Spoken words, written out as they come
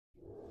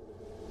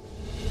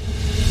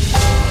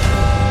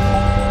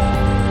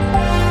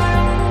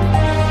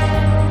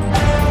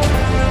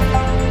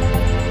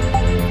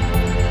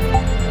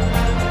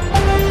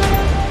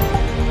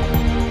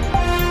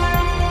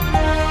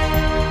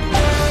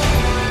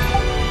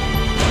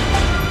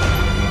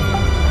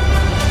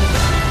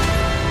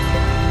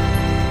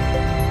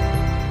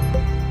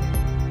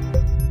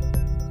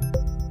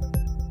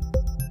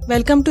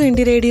Welcome to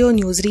Indie Radio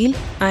Newsreel.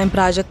 I am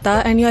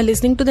Prajakta and you are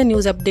listening to the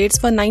news updates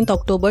for 9th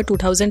October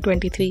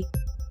 2023.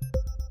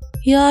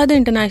 Here are the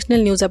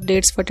international news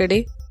updates for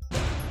today.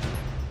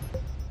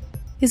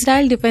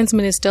 Israel Defense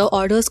Minister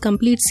orders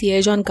complete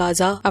siege on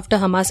Gaza after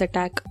Hamas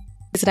attack.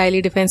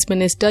 Israeli Defense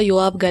Minister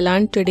Yoav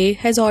Gallant today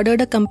has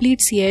ordered a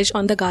complete siege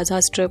on the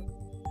Gaza Strip.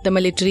 The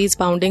military is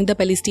pounding the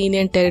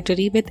Palestinian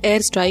territory with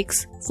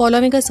airstrikes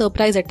following a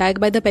surprise attack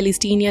by the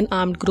Palestinian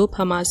armed group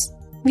Hamas.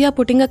 We are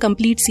putting a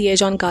complete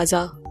siege on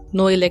Gaza.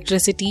 No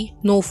electricity,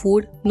 no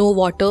food, no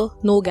water,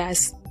 no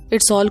gas.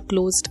 It's all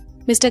closed,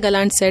 Mr.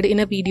 Gallant said in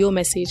a video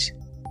message.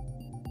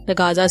 The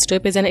Gaza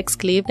Strip is an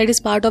exclave that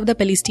is part of the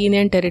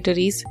Palestinian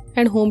territories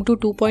and home to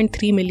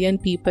 2.3 million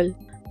people.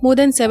 More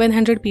than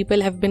 700 people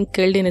have been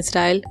killed in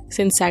Israel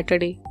since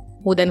Saturday.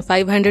 More than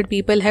 500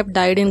 people have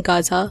died in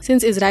Gaza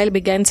since Israel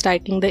began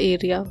striking the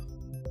area.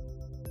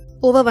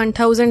 Over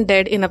 1,000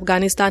 dead in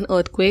Afghanistan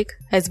earthquake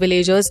as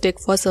villagers dig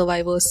for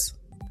survivors.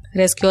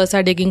 Rescuers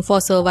are digging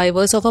for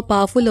survivors of a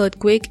powerful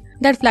earthquake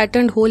that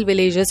flattened whole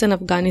villages in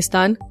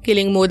Afghanistan,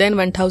 killing more than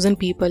 1,000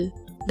 people.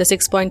 The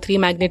 6.3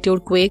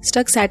 magnitude quake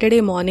struck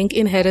Saturday morning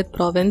in Herat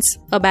province,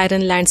 a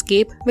barren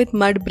landscape with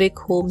mud brick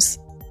homes.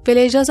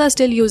 Villagers are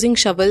still using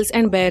shovels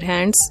and bare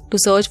hands to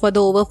search for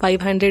the over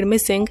 500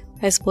 missing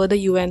as per the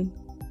UN.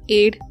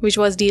 Aid, which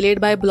was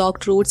delayed by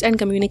blocked routes and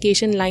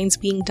communication lines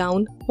being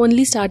down,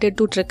 only started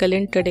to trickle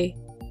in today.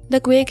 The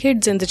quake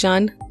hit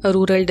Zindajan, a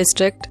rural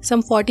district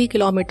some 40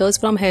 kilometers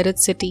from Herat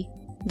city.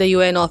 The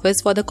UN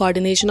Office for the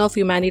Coordination of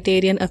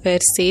Humanitarian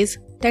Affairs says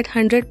that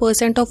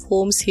 100% of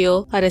homes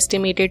here are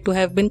estimated to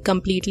have been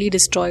completely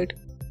destroyed.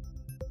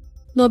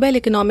 Nobel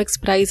Economics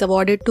Prize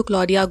awarded to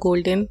Claudia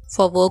Goldin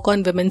for work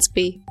on women's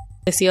pay.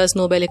 This year's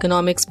Nobel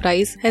Economics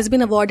Prize has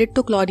been awarded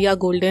to Claudia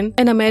Goldin,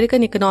 an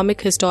American economic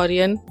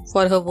historian,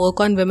 for her work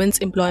on women's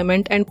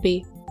employment and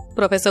pay.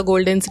 Professor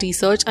Goldin's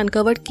research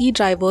uncovered key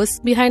drivers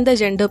behind the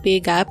gender pay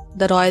gap,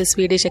 the Royal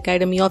Swedish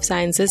Academy of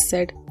Sciences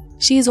said.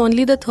 She is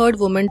only the third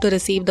woman to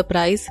receive the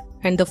prize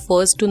and the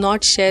first to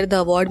not share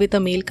the award with a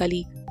male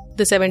colleague.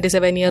 The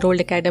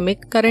 77-year-old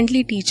academic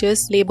currently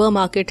teaches labor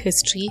market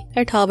history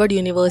at Harvard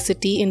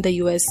University in the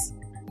US.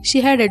 She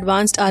had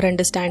advanced our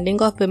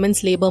understanding of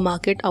women's labor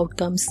market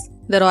outcomes,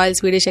 the Royal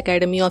Swedish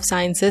Academy of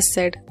Sciences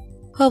said.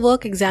 Her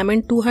work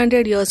examined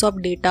 200 years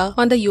of data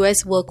on the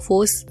US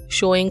workforce,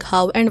 showing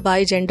how and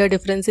why gender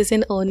differences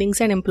in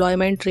earnings and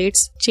employment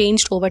rates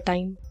changed over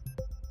time.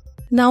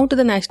 Now to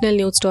the national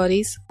news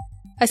stories.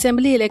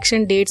 Assembly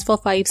election dates for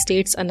 5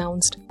 states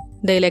announced.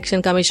 The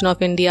Election Commission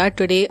of India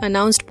today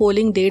announced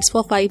polling dates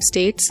for 5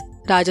 states: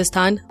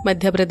 Rajasthan,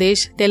 Madhya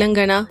Pradesh,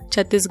 Telangana,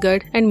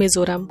 Chhattisgarh and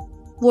Mizoram.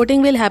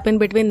 Voting will happen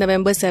between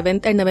November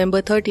 7th and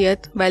November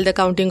 30th, while the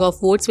counting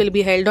of votes will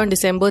be held on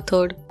December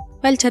 3rd.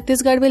 While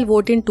Chhattisgarh will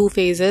vote in 2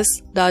 phases,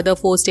 the other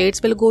 4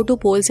 states will go to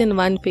polls in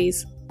 1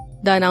 phase.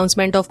 The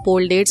announcement of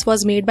poll dates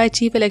was made by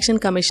Chief Election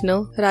Commissioner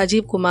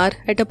Rajiv Kumar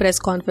at a press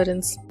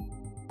conference.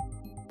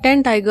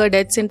 10 tiger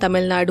deaths in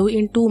Tamil Nadu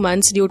in 2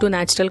 months due to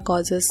natural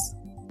causes.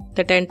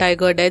 The 10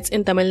 tiger deaths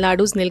in Tamil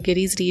Nadu's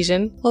Nilgiris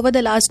region over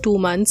the last 2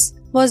 months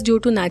was due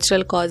to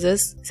natural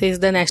causes, says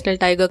the National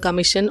Tiger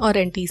Commission or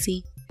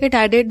NTC. It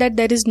added that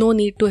there is no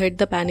need to hit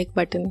the panic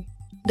button.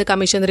 The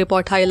Commission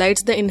report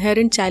highlights the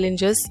inherent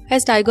challenges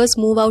as tigers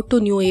move out to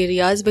new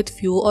areas with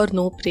few or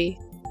no prey.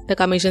 The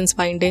Commission's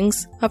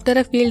findings, after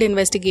a field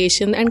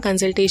investigation and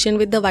consultation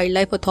with the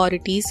wildlife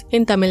authorities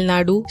in Tamil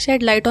Nadu,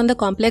 shed light on the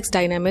complex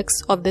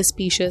dynamics of this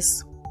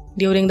species.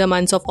 During the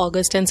months of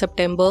August and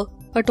September,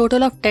 a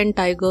total of 10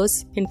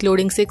 tigers,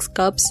 including 6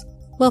 cubs,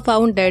 were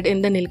found dead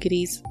in the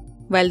Nilgiris.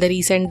 While the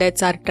recent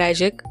deaths are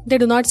tragic, they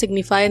do not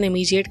signify an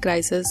immediate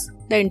crisis,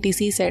 the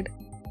NTC said.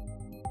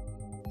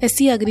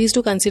 SC agrees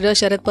to consider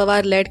Sharad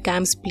Pawar-led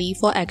camp's plea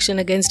for action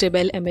against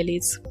rebel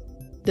MLAs.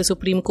 The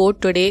Supreme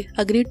Court today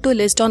agreed to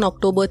list on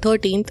October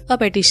 13th a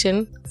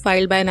petition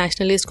filed by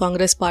Nationalist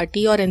Congress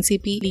Party or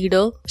NCP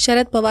leader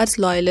Sharad Pawar's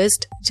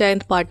loyalist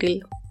Jayant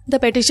Patil. The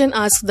petition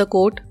asks the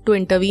court to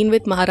intervene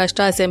with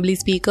Maharashtra Assembly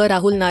Speaker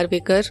Rahul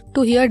Narvekar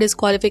to hear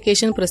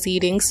disqualification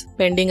proceedings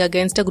pending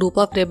against a group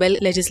of rebel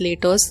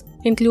legislators,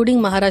 including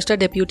Maharashtra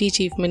Deputy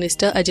Chief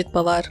Minister Ajit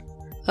Pawar.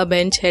 A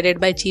bench headed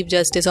by Chief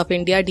Justice of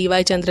India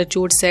D.Y.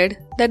 Chandrachud said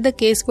that the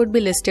case would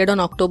be listed on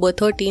October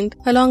 13th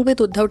along with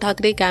Uddhav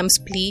Thackeray camp's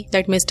plea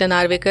that Mr.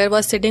 Narvekar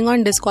was sitting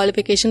on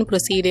disqualification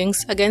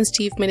proceedings against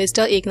Chief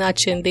Minister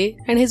Eknath Shinde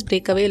and his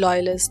breakaway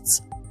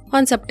loyalists.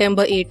 On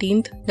September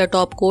 18th, the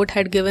top court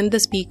had given the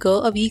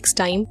Speaker a week's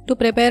time to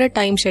prepare a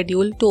time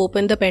schedule to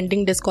open the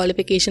pending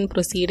disqualification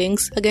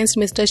proceedings against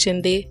Mr.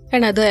 Shinde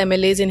and other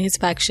MLAs in his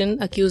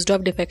faction accused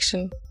of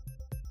defection.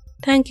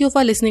 Thank you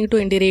for listening to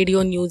Indie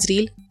Radio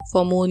Newsreel.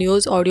 For more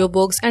news,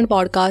 audiobooks and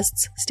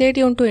podcasts, stay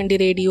tuned to Indie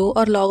Radio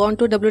or log on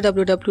to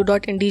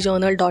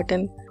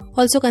www.indiejournal.in.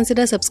 Also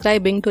consider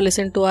subscribing to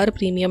listen to our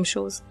premium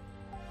shows.